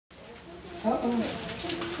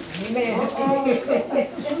Amen.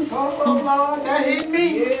 Lord, that hit me.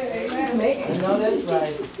 Yeah, amen. I know that's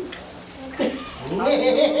right.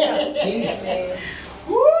 Amen.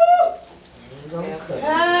 Woo!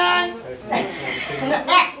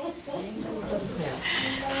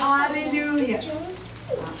 Hallelujah.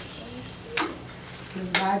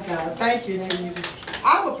 My God, thank you, Jesus.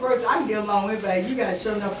 I'm a person, I can get along with it. You got to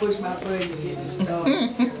sure enough push my button to get it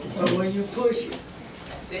started. But when you push it,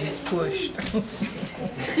 It's pushed.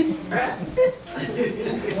 when you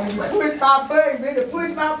push my button, really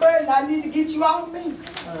push my button, I need to get you off me.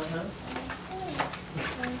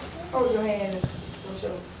 Hold your hand.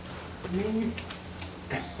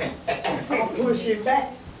 I'll push it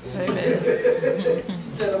back.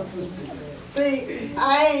 See,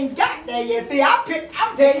 I ain't got that yet. See, I'm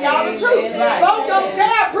telling y'all the truth. Folks don't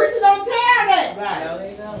tell, preacher don't tell that. Right.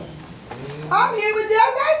 I'm here with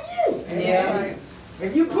just like you. Yeah.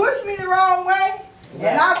 If you push me the wrong way,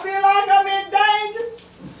 and I feel like I'm in danger,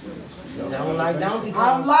 Don't like Donkey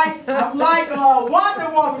Kong. I'm like Wonder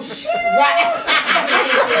Woman. Right.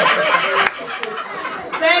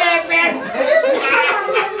 Say that fast.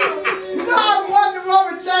 You know how Wonder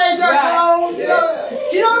Woman change her clothes? You know,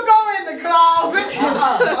 she don't go in the closet.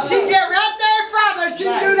 She get right there in front of her. She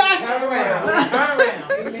do that. Turn around. Turn around.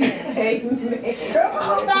 Come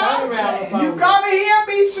on now. Turn around. You come in here and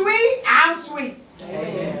be sweet, I'm sweet.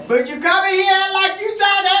 Amen. But you come in here and like you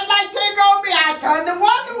try to act like take on me, I turn the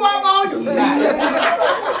Wonder Woman on you. Amen.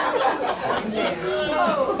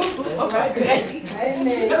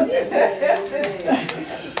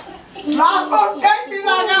 My folks take me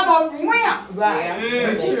like I'm a wimp. Right.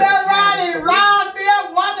 But you better ride and round me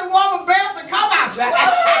up, Wonder Woman belt to come out.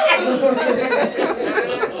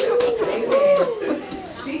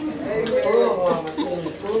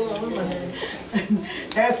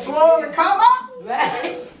 That's slow to come up.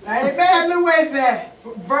 Right. Amen. Look where it's at.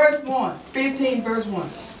 Verse 1. 15 verse 1.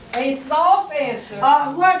 A soft answer.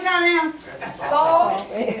 What kind of answer?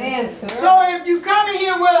 Soft answer. So if you come in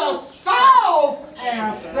here with a soft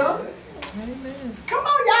answer, come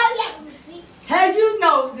on, y'all. Hey, you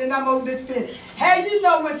know, then I'm over this finish. Hey, you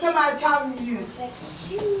know when somebody talking to you,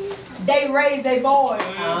 they raise their voice.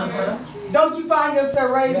 Don't you find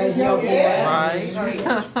yourself raising your voice? Right.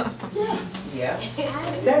 Yeah.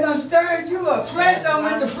 They done stirred you up. Flesh done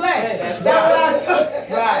with the flesh. That's what I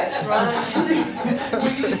said. Right.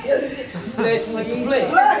 Flesh with the flesh.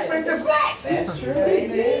 Flesh with the flesh. That's true.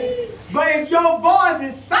 But if your voice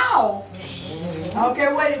is soft, okay,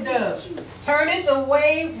 what it does? Turn it the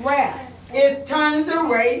way rap. It's turning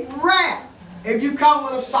away rap. If you come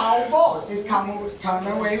with a soft voice, it's coming with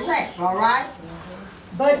turning away rap, all right?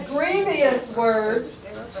 But grievous words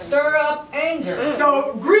stir up anger.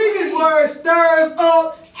 So grievous word stirs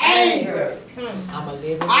up anger.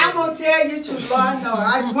 I'm going to tell you to Lord, no,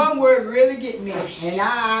 one word really get me. And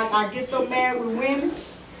I get so mad with women.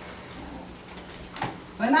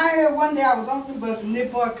 When I heard one day I was on the bus and this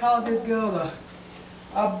boy called this girl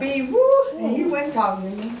a bee, woo, and he wasn't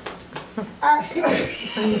talking to me. Look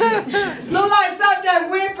like something that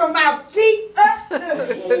went from my feet up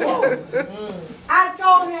to I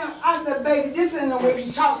told him, I said, baby, this ain't no way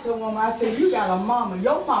you talk to a woman. I said, you got a mama.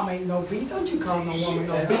 Your mama ain't no bee. Don't you call no woman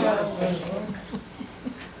no bee.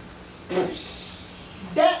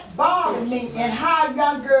 That bothered me, and how a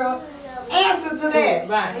young girl answered to that.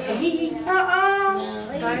 Right.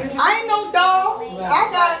 I ain't no dog. I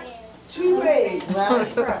got 2 legs.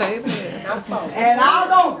 And I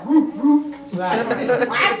don't whoop whoop.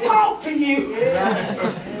 I talk to you.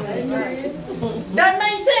 That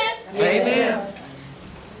makes sense? Amen.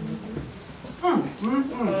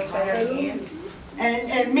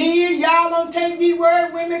 And me and y'all don't take these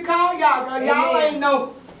words women call y'all, because y'all ain't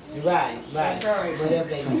no. Right. Whatever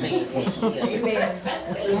they saying.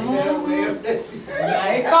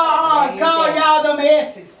 They call y'all them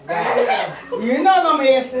S's. Right. You know them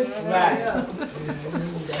S's. Right.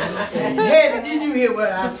 Heavy, did you hear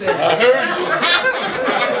what I said? I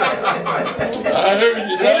heard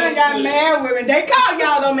you. They done got mad women. They call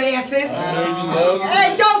y'all them S's. I heard you love.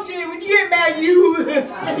 Hey, don't you? When you get mad, you.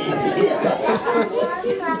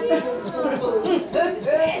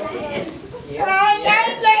 I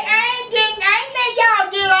ain't let y'all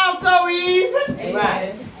get off so easy.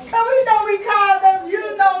 Right. Cause we know we call them, you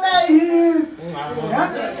know that. You know.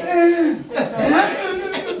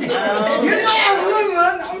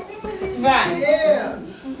 Right. Yeah.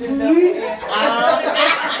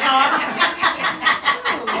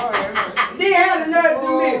 They had another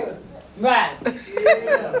do this. Right.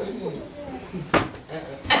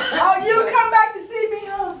 Oh, you come back to see me,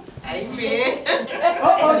 huh? Amen.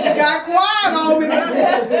 Uh-oh, she got quiet on me.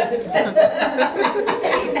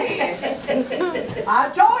 I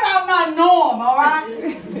told you I'm not norm, all right?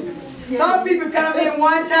 Some people come in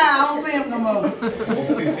one time, I don't see them no more.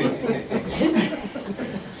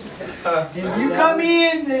 If you come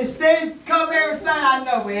in and stay, come every Sunday, I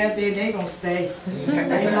know, well, they gonna stay.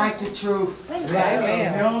 They like the truth.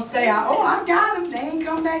 They don't stay. I got them. They ain't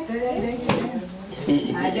come back today.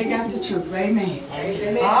 They got the truth. Amen.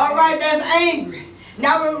 All right, that's angry.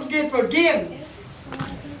 Now we're going to get forgiveness.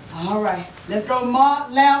 All right, let's go Mark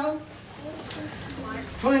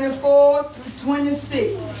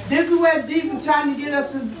 11:24-26. This is where Jesus is trying to get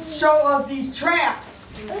us to show us these traps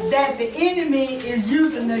that the enemy is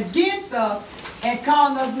using against us and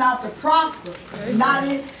calling us not to prosper. Not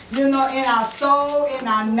in, in our soul, in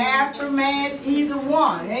our natural man, either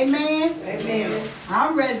one. Amen? Amen.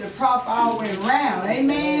 I'm ready to prosper all the way around.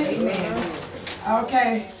 Amen? Amen.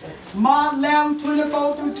 Okay. Mark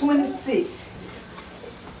 11:24-26.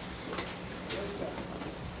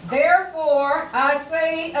 Therefore I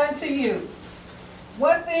say unto you,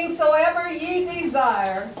 what things soever ye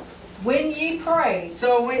desire, when ye pray.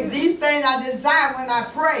 So when these things I desire when I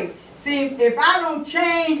pray. See, if I don't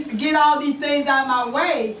change, get all these things out of my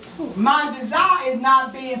way, my desire is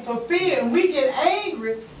not being fulfilled. We get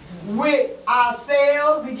angry with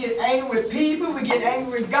ourselves, we get angry with people, we get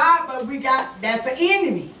angry with God, but that's an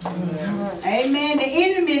enemy. Amen. The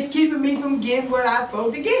enemy is keeping me from getting what I'm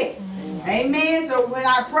supposed to get. Amen. So when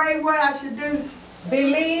I pray, what I should do?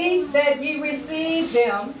 Believe that ye receive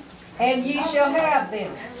them, and ye shall have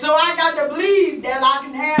them. So I got to believe that I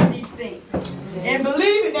can have these things. And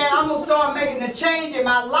believing that, I'm going to start making a change in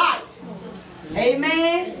my life.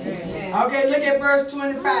 Amen? Okay, look at verse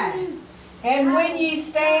 25. And when ye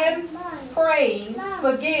stand praying,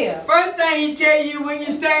 forgive. First thing he tell you when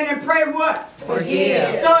you stand and pray, what?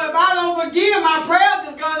 Forgive. So if I don't forgive, my prayer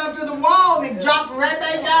just going up to the wall and dropping right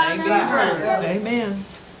back down there. Amen.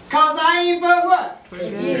 Because I ain't for what?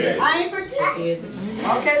 Forgive. I ain't forgive.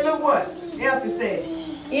 Okay, look what else it said.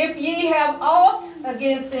 If ye have aught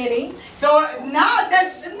against any. So now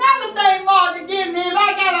that's another thing, Mark, against me. If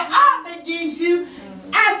I got an ought against you,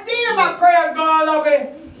 I still my prayer going over.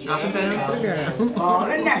 Up and down to the ground.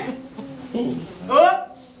 On and down.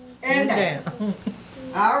 Up and down.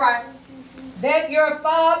 All right. That your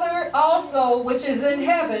Father also, which is in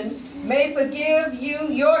heaven, may forgive you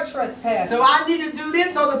your trespasses. So I need to do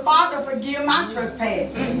this so the Father forgive my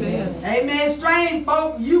trespasses. Amen. Amen. Strange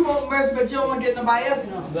folk, you want mercy, but you don't want to get nobody else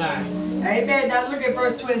no. Right. Amen. Now look at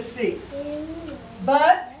verse 26.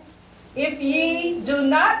 But if ye do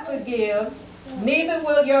not forgive, neither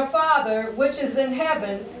will your Father, which is in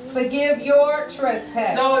heaven, forgive your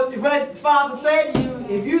trespasses. So what Father said to you,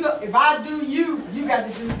 if I do you, you got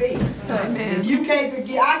to do me. Amen. If you can't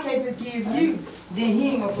forgive, I can't forgive you, then he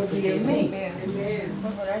ain't gonna forgive me.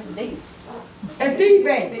 That's deep,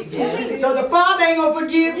 baby. So the Father ain't gonna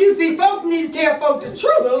forgive you. See, folks need to tell folks the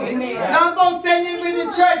truth. Some folks sitting in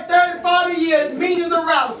the church 30, 40 years, mean as a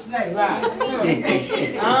rattlesnake. Right.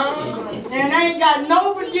 And they ain't got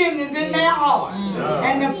no forgiveness in their heart.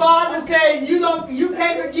 And the Father said, you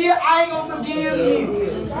can't forgive, I ain't gonna forgive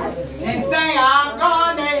you. And say, I'm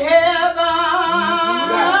going to heaven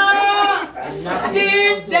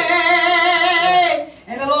this day.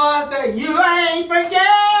 And the Lord said, you ain't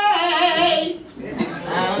forgave.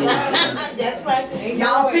 That's right.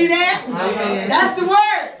 Y'all see that? Amen. That's the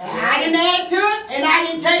word. I didn't add to it, and I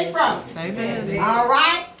didn't take from it. Amen. All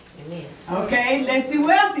right? Amen. Okay, let's see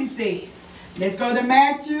what else he said. Let's go to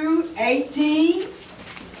Matthew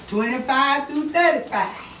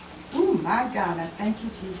 18:25-35. Ooh, my God, I thank you,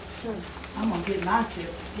 Jesus. I'm going to get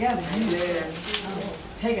myself together.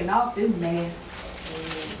 Taking off this mask.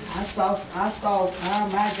 I saw, oh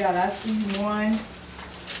my God, I see one.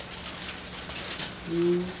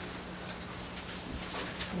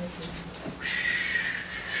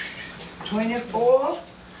 24.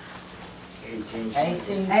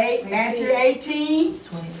 18. Matthew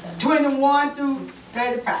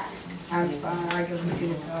 18:21-35. I'm sorry, I gotta look at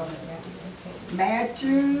the cover.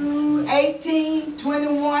 Matthew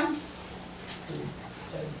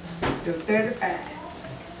 18:21-35.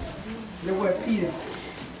 Look what Peter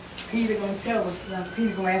gonna tell us.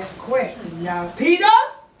 Peter gonna ask a question. Now, Peters.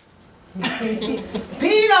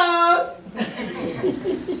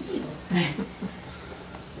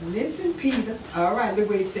 Listen, Peter. All right, look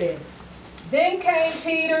what he said. Then came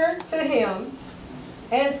Peter to him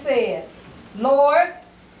and said, Lord,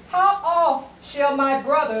 how oft shall my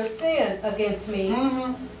brother sin against me,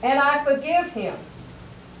 and I forgive him?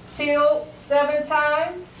 Till 7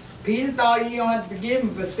 times? Peter thought you don't have to forgive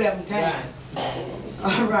him for 7 times. Right.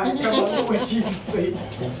 All right, come on, look what Jesus said.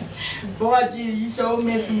 Boy, Jesus, you sure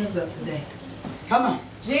messing us up today. Come on.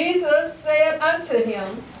 Jesus said unto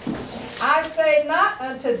him, I say not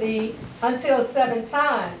unto thee until 7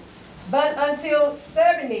 times, but until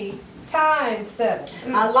 70 times 7.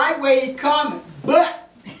 I like where he's coming, but.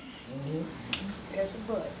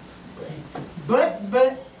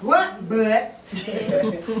 But, what? But.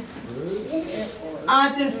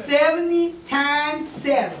 Until 70 times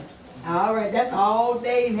 7. All right, that's all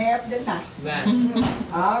day and half the night. Right.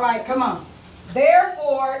 All right, come on.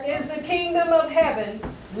 Therefore is the kingdom of heaven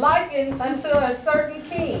likened unto a certain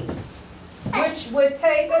king, which would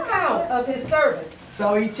take account of his servants.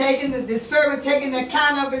 So he taking the servant taking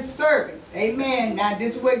account of his servants. Amen. Now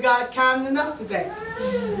this is what God counting us today.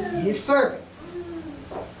 His servants.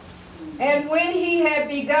 And when he had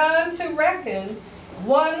begun to reckon,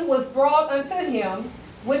 one was brought unto him,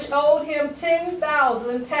 which owed him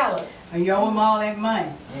 10,000 talents. And you owe him all that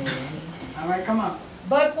money. All right, come on.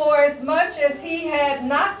 But for as much as he had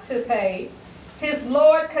not to pay, his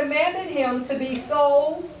Lord commanded him to be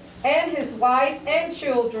sold, and his wife and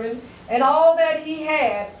children, and all that he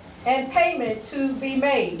had, and payment to be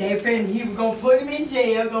made. He was going to put him in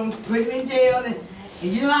jail, and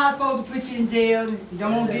you're not supposed to put you in jail.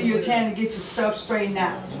 Don't give you a chance to get your stuff straightened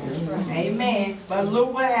out. Amen. But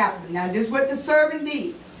look what happened. Now this is what the servant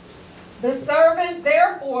did. The servant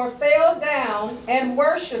therefore fell down and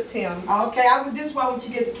worshipped him. Okay, this is what I want you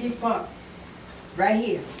to get to keep up. Right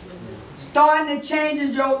here. Starting to change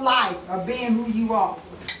your life of being who you are.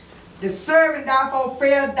 The servant therefore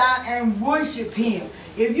fell down and worshiped him.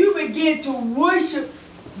 If you begin to worship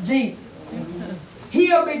Jesus,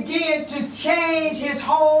 he'll begin to change his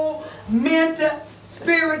whole mental,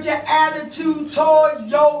 spiritual attitude toward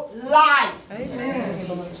your life. Amen.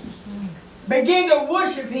 Begin to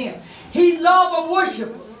worship him. He loved a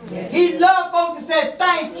worshiper. He loved folks to say,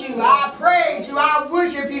 thank you, I praise you, I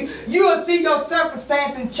worship you. You will see your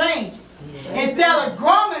circumstance and change it. Instead of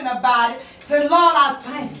grumbling about it, say, Lord, I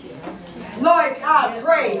thank you. Lord, I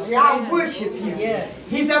praise you, I worship you.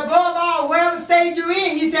 He said, above all, wherever stage you're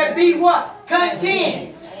in, he said, be what?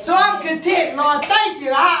 Content. So I'm content, Lord. Thank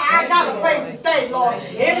you. I got a place to stay, Lord.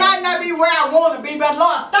 It might not be where I want to be, but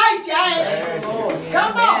Lord, thank you.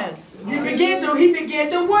 Come on. He began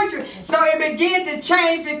to worship. So it began to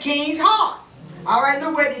change the king's heart. All right,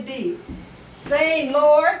 look what he did. Saying,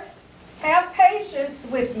 Lord, have patience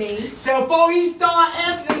with me. So before he started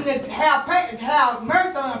asking him to have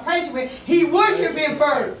mercy on him, patience with him, he worshiped him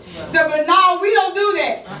first. So, but now we don't do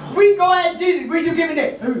that. We go at Jesus. Would you give me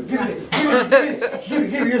that? Give me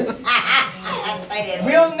that.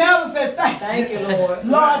 We'll never say thank you, Lord.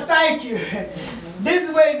 Lord, thank you. This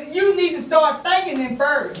is what you need to start thanking him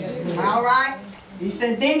first. All right? He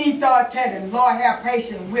said, then he started telling him, Lord, have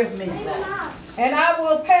patience with me. And I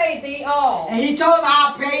will pay thee all. And he told him,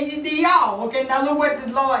 I'll pay thee all. Okay, now look what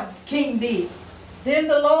the Lord King did. Then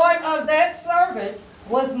the Lord of that servant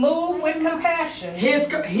was moved with compassion. He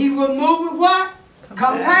was moved with what?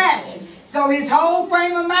 Compassion. So his whole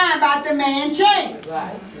frame of mind about the man changed.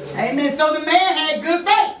 Right. Amen. So the man had good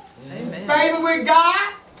faith. Amen. Favor with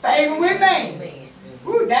God, favor with man.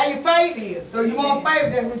 Ooh, that your favor is. So you want favor,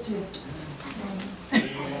 that's what you.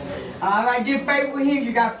 All right, get favor with him,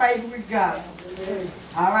 you got favor with God.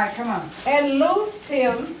 All right, come on. And loosed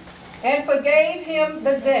him and forgave him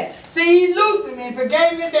the debt. See, he loosed him and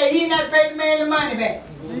forgave him that he didn't have to pay the man the money back.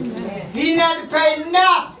 Amen. He didn't have to pay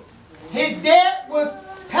nothing. His debt was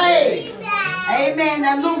paid. Amen.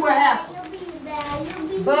 Now look what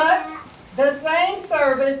happened. But the same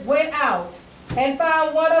servant went out and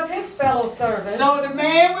found one of his fellow servants. So the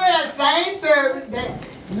man with that same servant, that,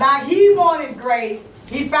 like he wanted grace,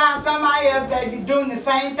 he found somebody else that was doing the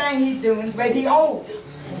same thing he's doing, but he owed it.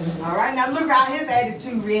 All right, now look how his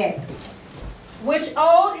attitude reacted. Which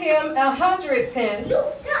owed him 100 pence,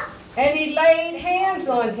 and he laid hands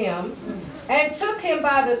on him, and took him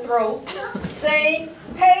by the throat, saying,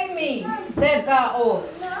 pay me that thou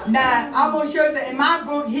owest. Now, I'm going to show you that in my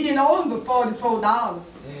book, he didn't owe him but $44.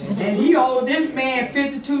 And he owed this man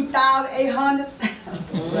 $52,800.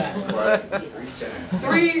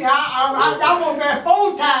 I want that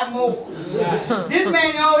 4 times more. This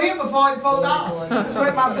man owed him for $44. That's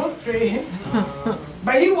what my book says.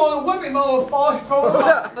 But he wanted to whip him over $44.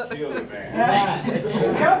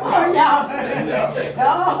 Come on, y'all.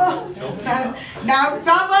 Now,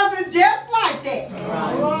 some of us are just like that.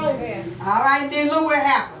 All right, then look what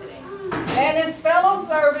happened. And his fellow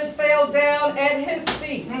servant fell down at his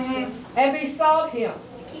feet and besought him,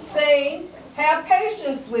 saying, have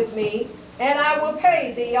patience with me, and I will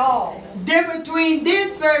pay thee all. Difference between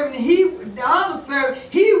this servant and the other servant,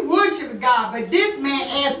 he worshiped God, but this man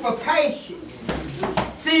asked for patience.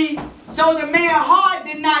 See, so the man's heart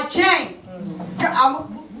did not change.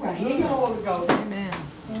 Here you Holy Ghost. Amen.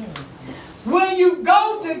 When you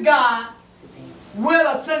go to God with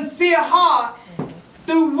a sincere heart,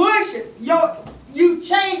 through worship, you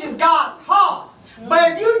changes God's heart.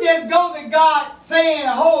 But if you just go to God saying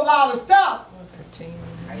a whole lot of stuff,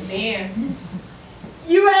 Amen.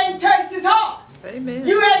 you ain't touched his heart. Amen.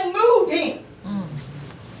 You ain't moved him.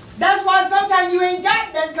 That's why sometimes you ain't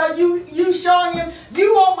got that, because you showing him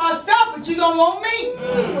you want my stuff, but you don't want me.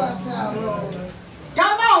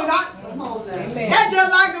 Come on, that's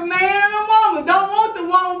just like a man and a woman. Don't want the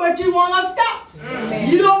woman, but you want her stuff.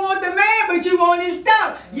 You don't want the man, but you want his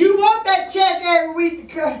stuff. You want that check every week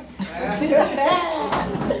to come.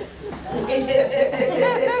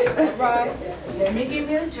 Right. Let me give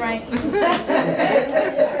you a drink.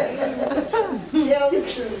 Tell the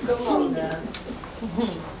truth. Come on now.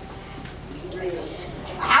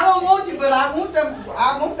 I don't want you, but I want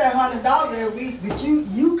that $100 every week. But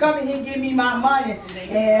you come in here and give me my money,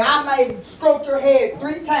 and I might stroke your head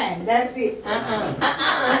 3 times. That's it.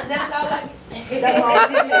 That's all I That's all I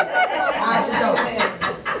give you.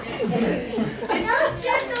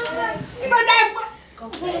 But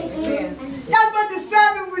that's what the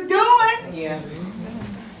servant was doing. Yeah.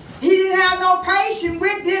 He didn't have no patience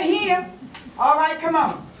with him. All right, come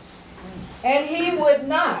on. And he would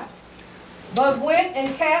not, but went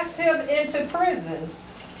and cast him into prison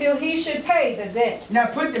till he should pay the debt. Now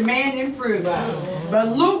put the man in prison. But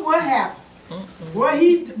look what happened. What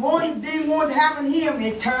he didn't want to happen to him,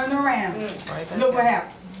 it turned around. Look what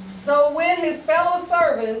happened. So when his fellow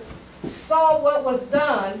servants saw what was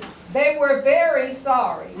done, they were very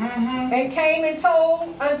sorry, and came and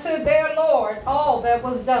told unto their Lord all that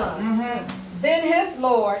was done. Then his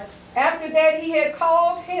Lord, after that he had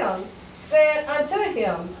called him, said unto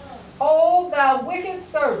him, O thou wicked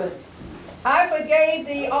servant, I forgave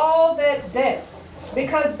thee all that debt,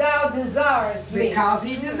 because thou desirest me. Because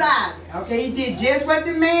he desired it. Okay, he did just what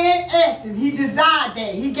the man asked him. He desired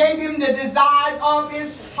that. He gave him the desires of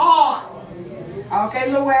his heart. Okay,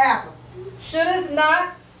 look what happened. Shouldest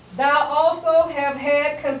not thou also have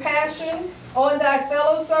had compassion on thy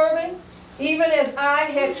fellow servant, even as I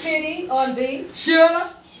had pity on thee?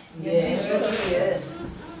 Shoulda? Yes.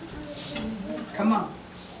 Come on.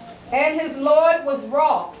 And his Lord was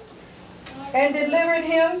wroth, and delivered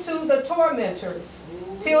him to the tormentors,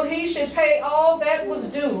 till he should pay all that was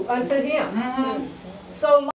due unto him. So